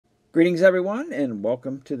Greetings everyone, and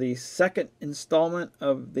welcome to the second installment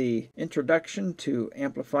of the Introduction to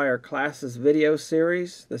Amplifier Classes video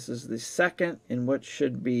series. This is the second in which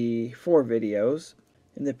should be 4 videos.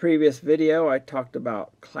 In the previous video I talked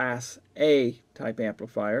about Class A type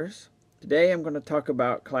amplifiers. Today I'm going to talk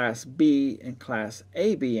about Class B and Class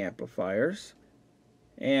AB amplifiers.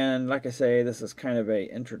 And like I say, this is kind of an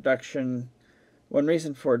introduction. One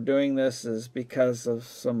reason for doing this is because of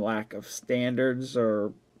some lack of standards,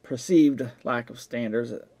 or perceived lack of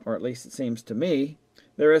standards, or at least it seems to me.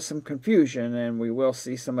 There is some confusion, and we will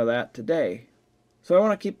see some of that today. So I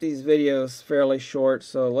want to keep these videos fairly short,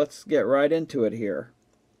 so let's get right into it here.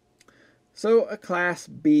 So a Class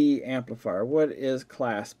B amplifier. What is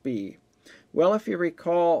Class B? Well, if you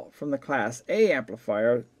recall from the Class A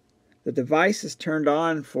amplifier, the device is turned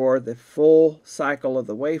on for the full cycle of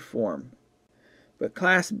the waveform. But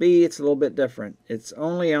Class B, it's a little bit different. It's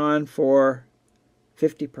only on for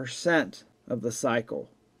 50% of the cycle.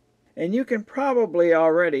 And you can probably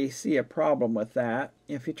already see a problem with that.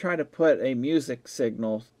 If you try to put a music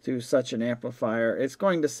signal through such an amplifier, it's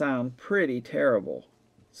going to sound pretty terrible.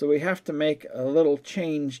 So we have to make a little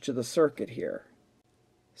change to the circuit here.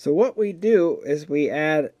 So what we do is we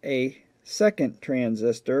add a second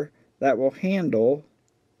transistor that will handle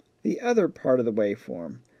the other part of the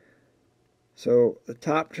waveform. So the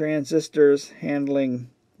top transistor is handling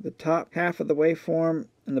the top half of the waveform,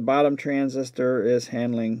 and the bottom transistor is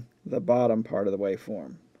handling the bottom part of the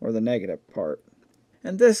waveform, or the negative part.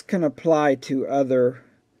 And this can apply to other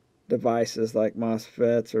devices like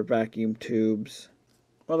MOSFETs or vacuum tubes.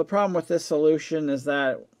 Well, the problem with this solution is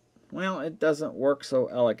that, well, it doesn't work so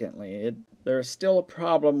elegantly. There's still a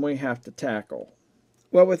problem we have to tackle.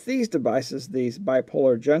 Well, with these devices, these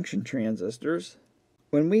bipolar junction transistors,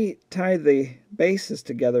 when we tie the bases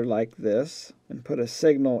together like this and put a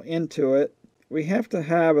signal into it, we have to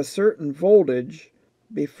have a certain voltage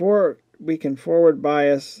before we can forward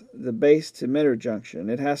bias the base to emitter junction.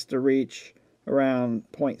 It has to reach around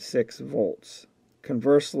 0.6 volts.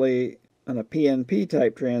 Conversely, on a PNP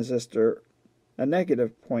type transistor, a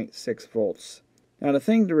negative 0.6 volts. Now the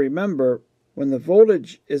thing to remember, when the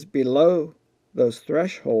voltage is below those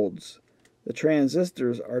thresholds, the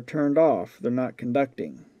transistors are turned off. They're not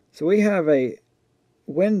conducting. So we have a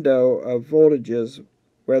window of voltages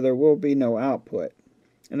where there will be no output.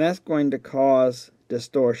 And that's going to cause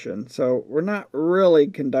distortion. So we're not really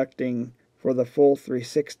conducting for the full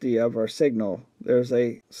 360 of our signal. There's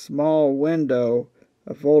a small window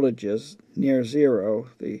of voltages near zero,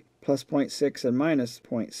 the plus 0.6 and minus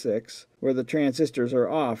 0.6, where the transistors are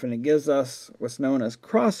off, and it gives us what's known as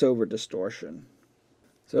crossover distortion.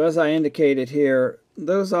 So as I indicated here,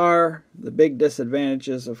 those are the big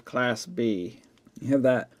disadvantages of Class B. You have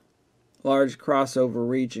that large crossover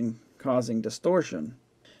region causing distortion.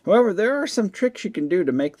 However, there are some tricks you can do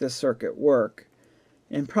to make this circuit work.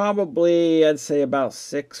 And probably, I'd say about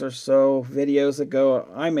 6 or so videos ago,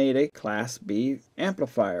 I made a Class B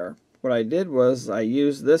amplifier. What I did was I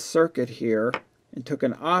used this circuit here and took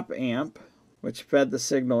an op amp, which fed the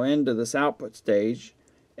signal into this output stage,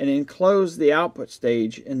 and enclose the output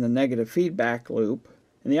stage in the negative feedback loop,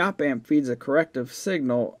 and the op amp feeds a corrective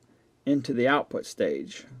signal into the output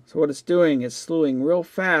stage. So what it's doing is slewing real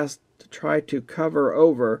fast to try to cover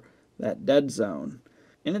over that dead zone.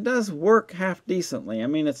 And it does work half decently. I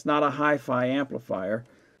mean, it's not a hi-fi amplifier.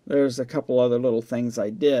 There's a couple other little things I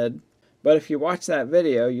did, but if you watch that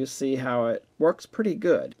video, you see how it works pretty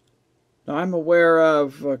good. Now, I'm aware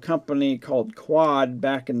of a company called Quad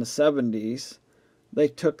back in the 70s. They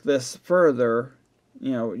took this further,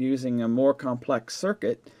 using a more complex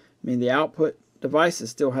circuit. I mean, the output devices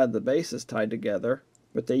still had the bases tied together,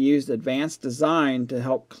 but they used advanced design to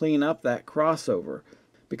help clean up that crossover.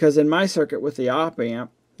 Because in my circuit with the op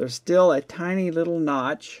amp, there's still a tiny little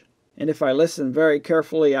notch, and if I listen very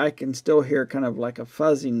carefully, I can still hear kind of like a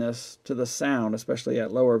fuzziness to the sound, especially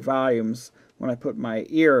at lower volumes when I put my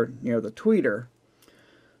ear near the tweeter.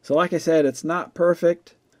 So like I said, it's not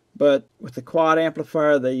perfect. But with the quad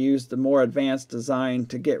amplifier, they used a more advanced design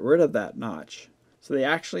to get rid of that notch. So they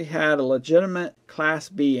actually had a legitimate Class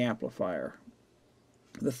B amplifier.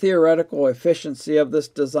 The theoretical efficiency of this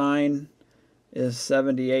design is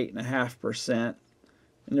 78.5%.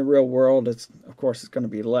 In the real world, of course, it's going to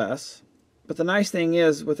be less. But the nice thing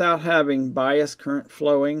is, without having bias current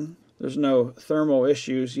flowing, there's no thermal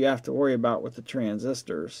issues you have to worry about with the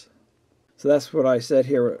transistors. So that's what I said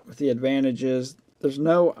here with the advantages. There's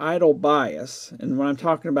no idle bias, and when I'm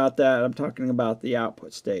talking about that, I'm talking about the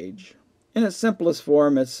output stage. In its simplest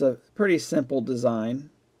form, it's a pretty simple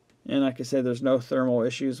design, and like I said, there's no thermal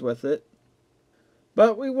issues with it.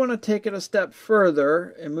 But we want to take it a step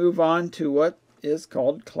further and move on to what is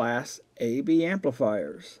called Class AB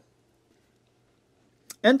amplifiers.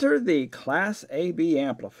 Enter the Class AB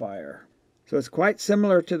amplifier. So it's quite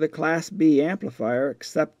similar to the Class B amplifier,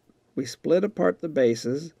 except we split apart the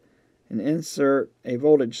bases and insert a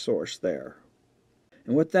voltage source there.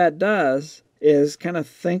 And what that does is kind of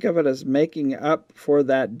think of it as making up for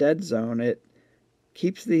that dead zone. It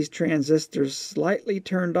keeps these transistors slightly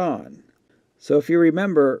turned on. So if you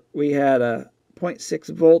remember, we had a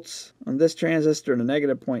 0.6 volts on this transistor and a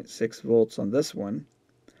negative 0.6 volts on this one.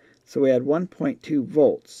 So we had 1.2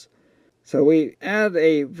 volts. So we add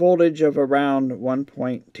a voltage of around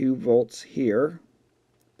 1.2 volts here,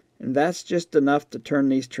 and that's just enough to turn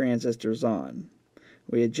these transistors on.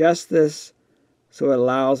 We adjust this so it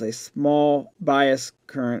allows a small bias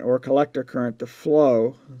current or collector current to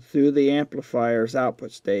flow through the amplifier's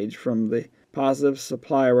output stage from the positive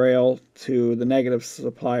supply rail to the negative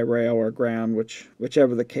supply rail or ground,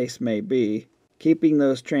 whichever the case may be, keeping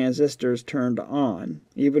those transistors turned on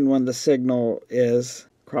even when the signal is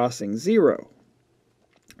crossing zero.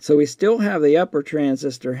 So we still have the upper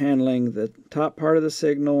transistor handling the top part of the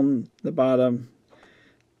signal and the bottom,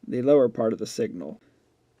 the lower part of the signal.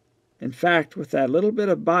 In fact, with that little bit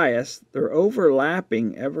of bias, they're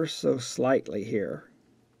overlapping ever so slightly here.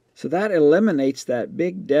 So that eliminates that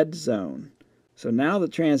big dead zone. So now the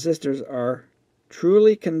transistors are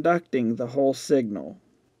truly conducting the whole signal.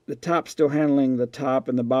 The top still handling the top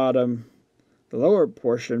and the bottom, the lower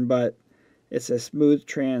portion, but it's a smooth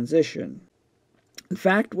transition. In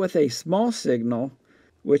fact, with a small signal,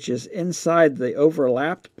 which is inside the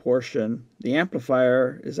overlapped portion, the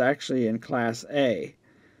amplifier is actually in Class A.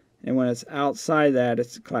 And when it's outside that,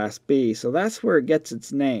 it's Class B. So that's where it gets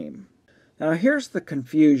its name. Now here's the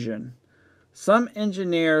confusion. Some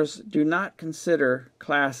engineers do not consider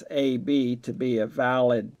Class AB to be a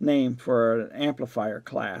valid name for an amplifier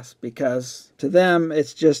class because to them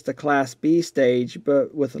it's just a Class B stage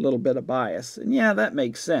but with a little bit of bias. And yeah, that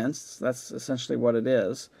makes sense. That's essentially what it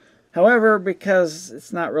is. However, because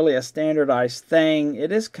it's not really a standardized thing,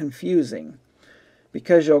 it is confusing.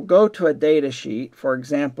 Because you'll go to a data sheet. For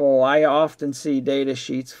example, I often see data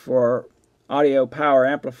sheets for audio power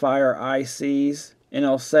amplifier ICs, and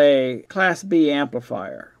it'll say Class B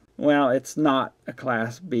amplifier. Well, it's not a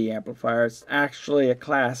Class B amplifier. It's actually a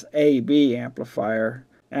Class AB amplifier,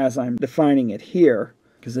 as I'm defining it here,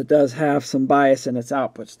 because it does have some bias in its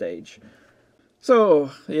output stage.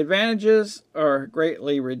 So the advantages are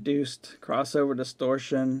greatly reduced crossover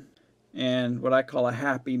distortion and what I call a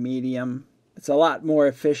happy medium. It's a lot more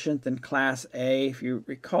efficient than Class A. If you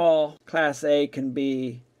recall, Class A can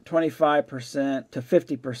be 25% to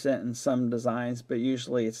 50% in some designs, but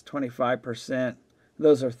usually it's 25%.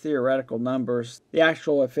 Those are theoretical numbers. The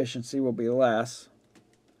actual efficiency will be less.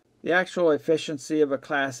 The actual efficiency of a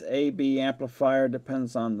Class AB amplifier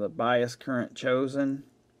depends on the bias current chosen,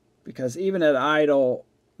 because even at idle,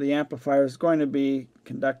 the amplifier is going to be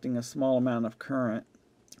conducting a small amount of current.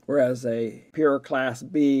 Whereas a pure Class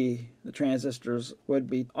B, the transistors would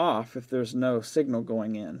be off if there's no signal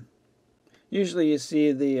going in. Usually you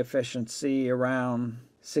see the efficiency around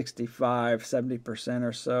 65–70%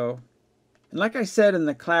 or so. And like I said in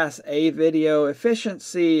the Class A video,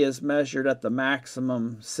 efficiency is measured at the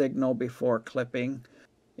maximum signal before clipping.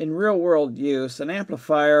 In real-world use, an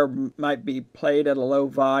amplifier might be played at a low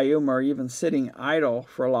volume or even sitting idle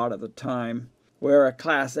for a lot of the time, where a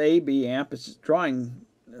Class AB amp is drawing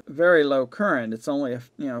very low current. It's only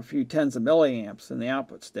a few tens of milliamps in the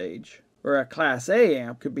output stage, where a Class A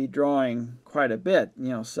amp could be drawing quite a bit,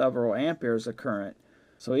 several amperes of current.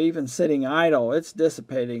 So even sitting idle, it's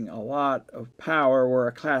dissipating a lot of power, where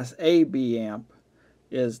a Class AB amp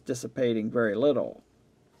is dissipating very little.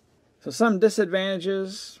 So some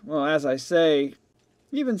disadvantages, well, as I say,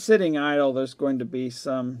 even sitting idle there's going to be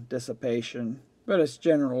some dissipation, but it's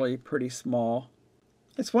generally pretty small.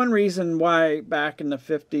 It's one reason why back in the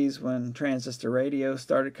 50s when transistor radios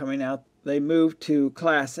started coming out, they moved to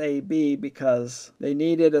Class AB because they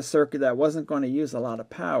needed a circuit that wasn't going to use a lot of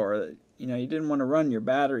power. You didn't want to run your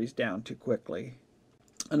batteries down too quickly.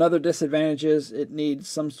 Another disadvantage is it needs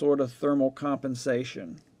some sort of thermal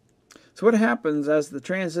compensation. So what happens as the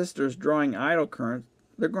transistor is drawing idle current,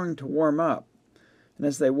 they're going to warm up. And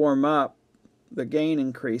as they warm up, the gain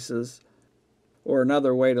increases. Or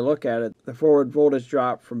another way to look at it, the forward voltage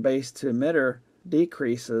drop from base to emitter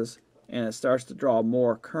decreases and it starts to draw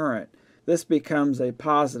more current. This becomes a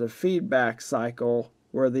positive feedback cycle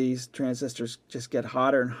where these transistors just get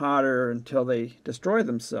hotter and hotter until they destroy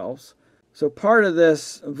themselves. So part of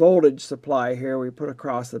this voltage supply here we put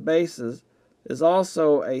across the bases is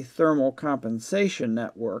also a thermal compensation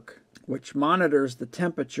network, which monitors the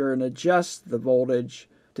temperature and adjusts the voltage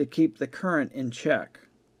to keep the current in check.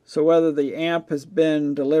 So whether the amp has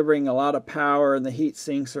been delivering a lot of power and the heat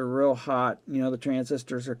sinks are real hot, the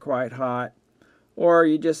transistors are quite hot, or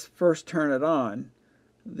you just first turn it on,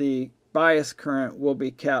 the bias current will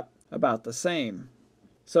be kept about the same.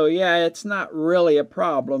 So yeah, it's not really a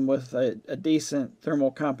problem with a decent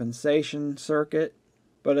thermal compensation circuit,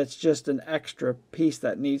 but it's just an extra piece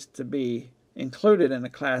that needs to be included in a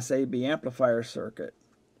Class AB amplifier circuit.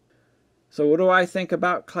 So what do I think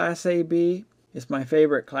about Class AB? It's my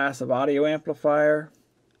favorite class of audio amplifier.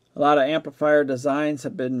 A lot of amplifier designs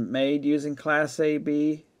have been made using Class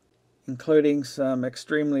AB, including some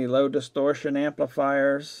extremely low distortion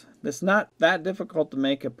amplifiers. It's not that difficult to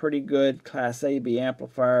make a pretty good Class AB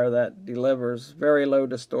amplifier that delivers very low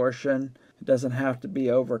distortion. It doesn't have to be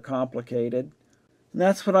overcomplicated. And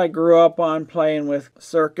that's what I grew up on, playing with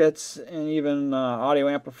circuits and even audio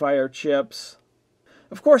amplifier chips.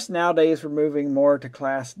 Of course, nowadays we're moving more to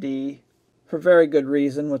Class D for very good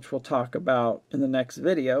reason, which we'll talk about in the next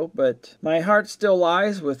video, but my heart still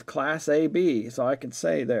lies with Class AB, is all I can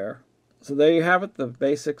say there. So there you have it, the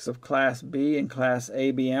basics of Class B and Class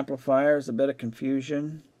AB amplifiers, a bit of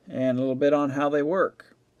confusion, and a little bit on how they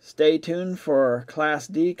work. Stay tuned for Class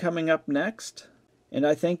D coming up next, and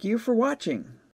I thank you for watching.